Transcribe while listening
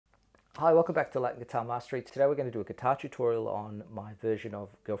Hi, welcome back to Latin Guitar Mastery. Today we're going to do a guitar tutorial on my version of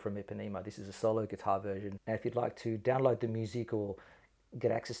Girl from Ipanema. This is a solo guitar version. Now if you'd like to download the music or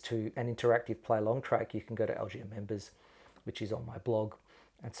get access to an interactive play-along track, you can go to LGM Members, which is on my blog,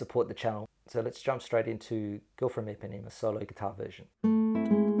 and support the channel. So let's jump straight into Girl from Ipanema solo guitar version.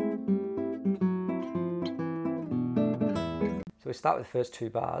 So we start with the first two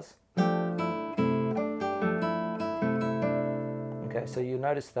bars. Okay, so you'll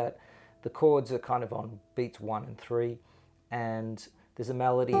notice that the chords are kind of on beats 1 and 3, and there's a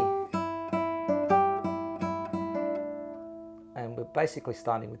melody, and we're basically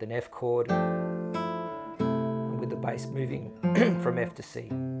starting with an F chord, and with the bass moving from F to C.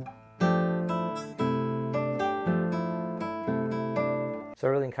 So I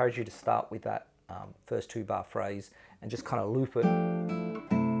really encourage you to start with that first 2-bar phrase and just kind of loop it.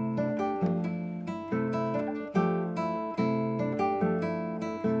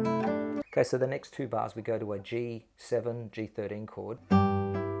 Okay, so the next 2 bars we go to a G7, G13 chord.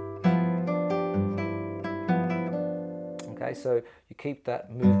 Okay, so you keep that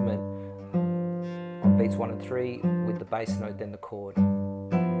movement on beats 1 and 3 with the bass note, then the chord,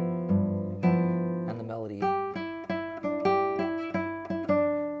 and the melody.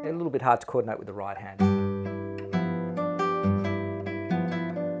 A little bit hard to coordinate with the right hand.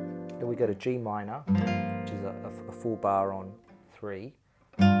 Then we go to G minor, which is a full bar on 3.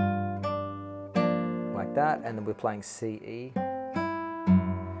 Like that, and then we're playing C, E,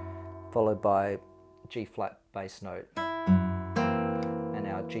 followed by G flat bass note, and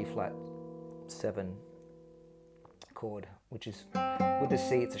our G flat 7 chord, which is, with the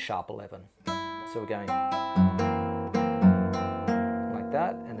C it's a sharp 11. So we're going like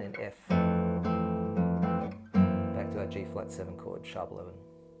that, and then F, back to our G flat 7 chord, sharp 11.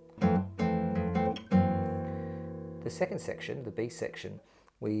 The second section, the B section,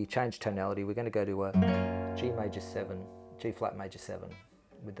 we change tonality. We're going to go to a G major 7, G flat major 7,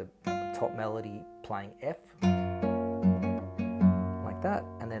 with the top melody playing F, like that,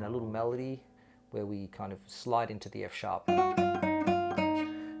 and then a little melody where we kind of slide into the F sharp.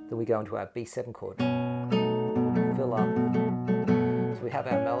 Then we go into our B7 chord, fill up. So we have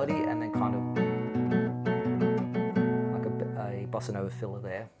our melody and then kind of like a bossa nova filler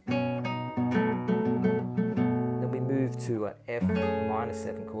there. To an F minor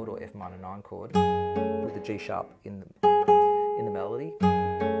 7 chord or F minor 9 chord with the G sharp in the melody,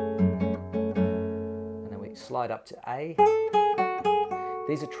 and then we slide up to A.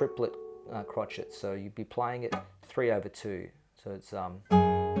 These are triplet crotchets, so you'd be playing it 3/2. So it's da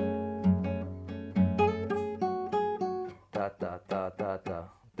da da da da da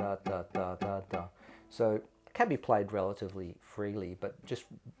da da da da. So it can be played relatively freely, but just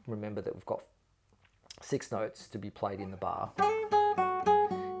remember that we've got 6 notes to be played in the bar.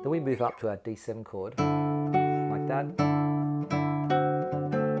 Then we move up to our D7 chord, like that.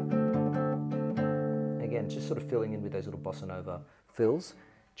 Again, just sort of filling in with those little bossa nova fills.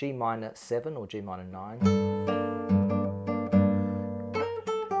 G minor 7 or G minor 9.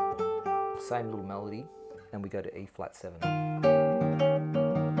 Same little melody, and we go to E flat 7.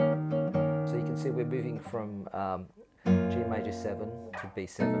 So you can see we're moving from G major 7 to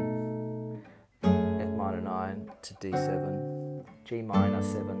B7. Minor 9 to D7, G minor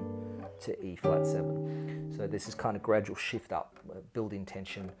 7 to E flat 7. So this is kind of gradual shift up, building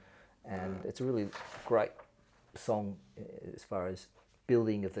tension, and it's a really great song as far as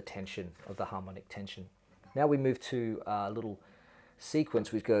building of the tension, of the harmonic tension. Now we move to a little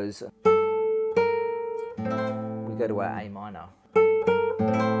sequence which goes, we go to our A minor.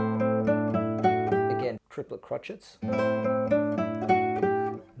 Again, triplet crotchets.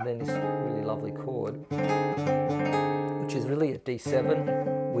 And then this really lovely chord, which is really a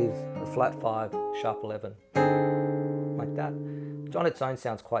D7 with a flat 5, sharp 11, like that. Which on its own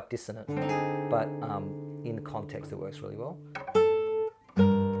sounds quite dissonant, but in the context it works really well.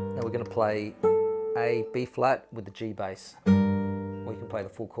 Now we're going to play A, B flat with the G bass, or you can play the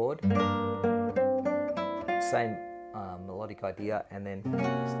full chord. Same melodic idea, and then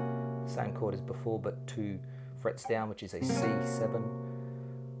same chord as before, but 2 frets down, which is a C7.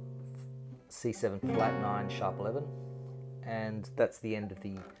 C7 flat 9 sharp 11, and that's the end of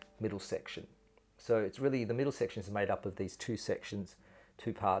the middle section. So it's really, the middle section is made up of these 2 sections,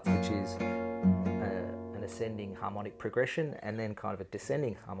 2 parts, which is an ascending harmonic progression and then kind of a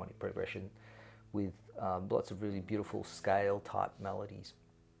descending harmonic progression with lots of really beautiful scale type melodies.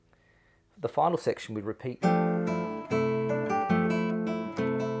 The final section we repeat the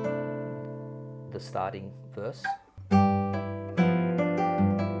starting verse.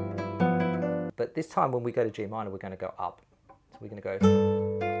 But this time when we go to G minor, we're going to go up. So we're going to go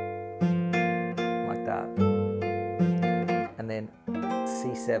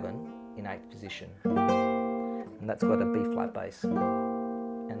D7 in 8th position. And that's got a B flat bass.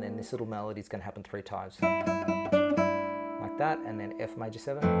 And then this little melody is going to happen 3 times. Like that, and then F major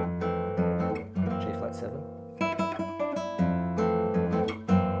 7, G flat 7,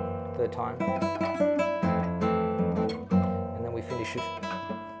 3rd time, and then we finish it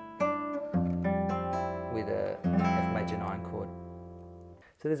with a F major 9 chord.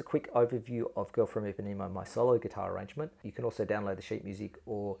 So there's a quick overview of Girl from Ipanema, my solo guitar arrangement. You can also download the sheet music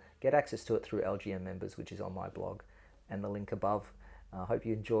or get access to it through LGM members, which is on my blog, and the link above. I hope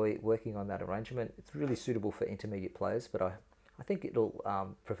you enjoy working on that arrangement. It's really suitable for intermediate players, but I think it'll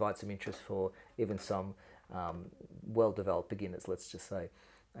provide some interest for even some well-developed beginners, let's just say.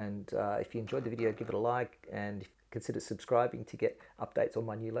 And if you enjoyed the video, give it a like and consider subscribing to get updates on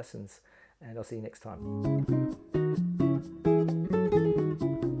my new lessons. And I'll see you next time.